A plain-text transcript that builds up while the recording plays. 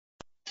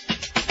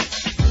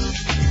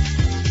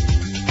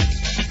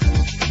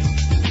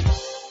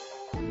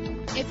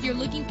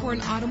for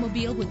an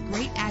automobile with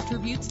great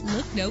attributes,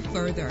 look no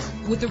further.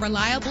 With a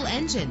reliable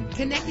engine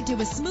connected to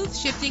a smooth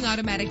shifting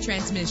automatic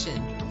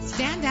transmission,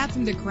 stand out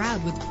from the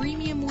crowd with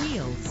premium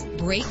wheels.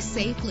 Brake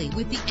safely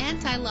with the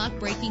anti-lock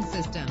braking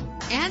system.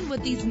 And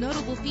with these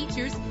notable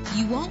features,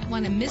 you won't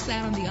want to miss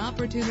out on the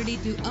opportunity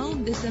to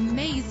own this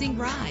amazing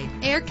ride.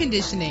 Air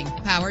conditioning,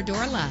 power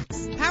door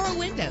locks, power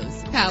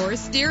windows, power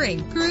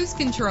steering, cruise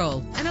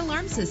control, an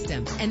alarm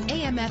system, an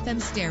AM/FM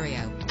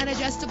stereo, an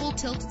adjustable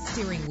tilt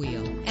steering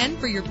wheel. And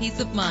for your peace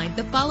of mind,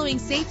 the following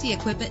safety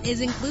equipment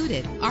is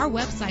included. Our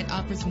website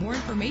offers more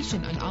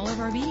information on all of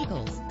our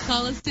vehicles.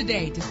 Call us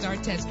today to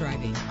start test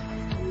driving.